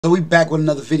So we back with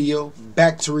another video,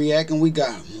 back to react, and we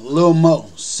got Lil Mo,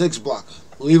 6Blocka,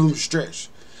 Leave Him Stretch.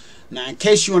 Now, in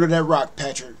case you under that rock,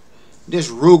 Patrick,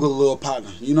 this Ruger little partner,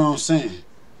 you know what I'm saying?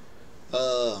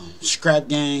 Scrap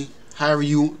gang, however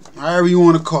you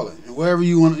want to call it, and wherever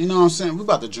you want, you know what I'm saying? We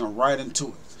about to jump right into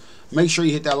it. Make sure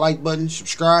you hit that like button,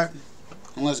 subscribe,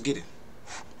 and let's get it.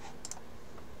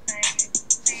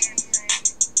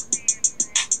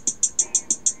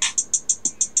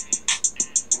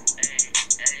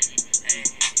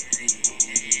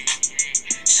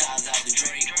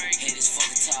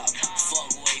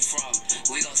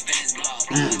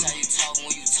 Watch how you talk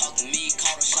when you talk to me.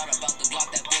 Caught a shot about the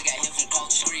block. That boy got hit from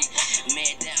across the street.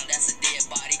 Man down, that's a dead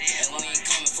body. And we ain't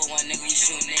coming for one nigga, we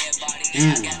shooting everybody.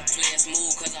 I gotta play it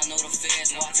smooth cause I know the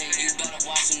feds watching. You better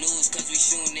watch the news cause we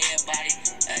shooting everybody.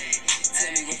 Hey,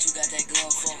 tell me what you got that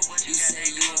gun for. You say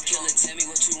you a killer, tell me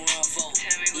what you run for.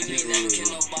 You ain't never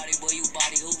kill nobody, boy, you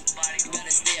body who? You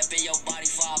better stay up in your body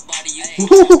for I body you.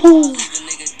 Leave a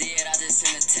nigga dead, I just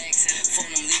send a text. Phone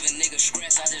them, leave a nigga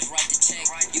scratch, I just write the check.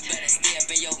 You better stay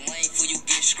up in your lane before you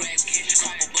get scratched.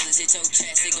 Chopper bullets hit your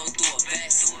chest, they go through a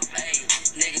vest. Hey,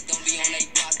 niggas don't be on they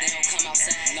block, they don't come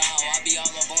outside. No, I be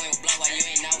all up on your block while you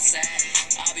ain't outside.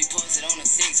 I be posted on the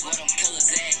 6 where them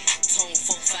killers at. Tone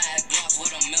 4-5 Glocks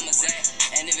where them members at.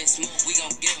 And if it's smoke, we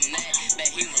gon' give him that.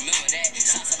 Bet he remember that.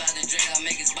 Shots about the drink, I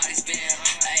make his body spin.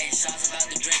 Hey, shots about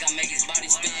the drink, I make his body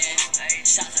spin.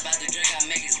 Shots about the drink, I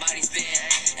make his body spin.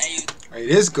 Hey, you. Hey,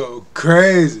 this go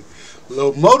crazy.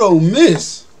 Lil Mo don't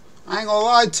miss. I ain't gonna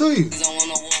lie to you. Don't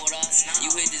want no war with us. You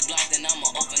hit this block, then I'ma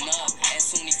open up. As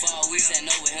soon as he fall, we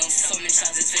stand up with him. So many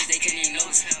shots his face, they can't even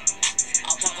notice him.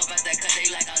 I'll pop up at that cut,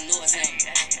 they like I know it's him.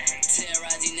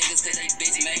 Terrorize these niggas cause they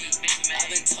bitch made.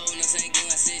 I've been told this ain't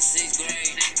going since 6th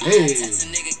grade. Hey. Text a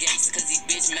nigga gates cause he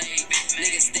bitch made.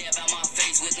 Niggas stay about my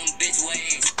face with them bitch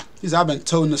ways. I've been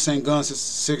toting the same gun since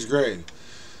 6th grade.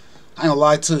 I ain't gonna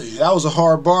lie to you. That was a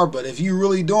hard bar, but if you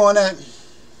really doing that,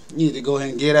 you need to go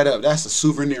ahead and get that up. That's a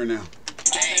souvenir now.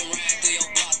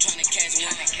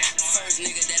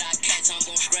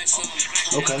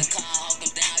 Okay.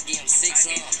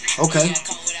 Okay.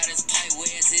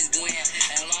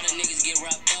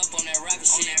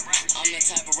 I'm the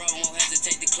type of rubber won't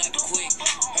hesitate to clap it quick.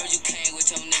 Heard you came with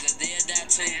your niggas, they'll die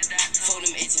too. For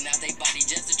them itching out they body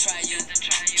just to try you.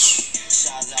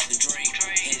 Shots out the drink,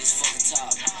 hit his fucking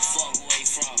top. Fuck away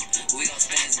from, we gon'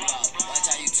 spin his block. Watch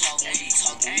how you talk when you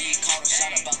talk to me. Caught a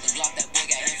shot about the block, that boy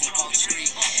got hit from across the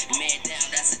street. Man down,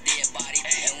 that's a dead body.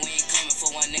 And we ain't coming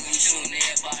for one nigga, we shooting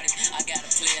everybody. I gotta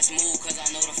play it smooth cause I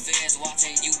know the feds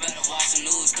watching. You better watch the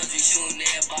news cause we shooting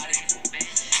everybody.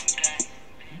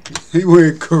 He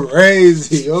went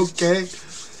crazy, okay?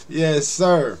 Yes,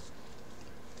 sir.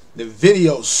 The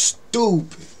video's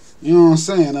stupid. You know what I'm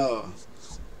saying?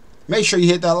 Make sure you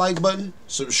hit that like button,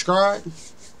 subscribe,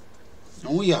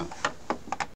 and we out.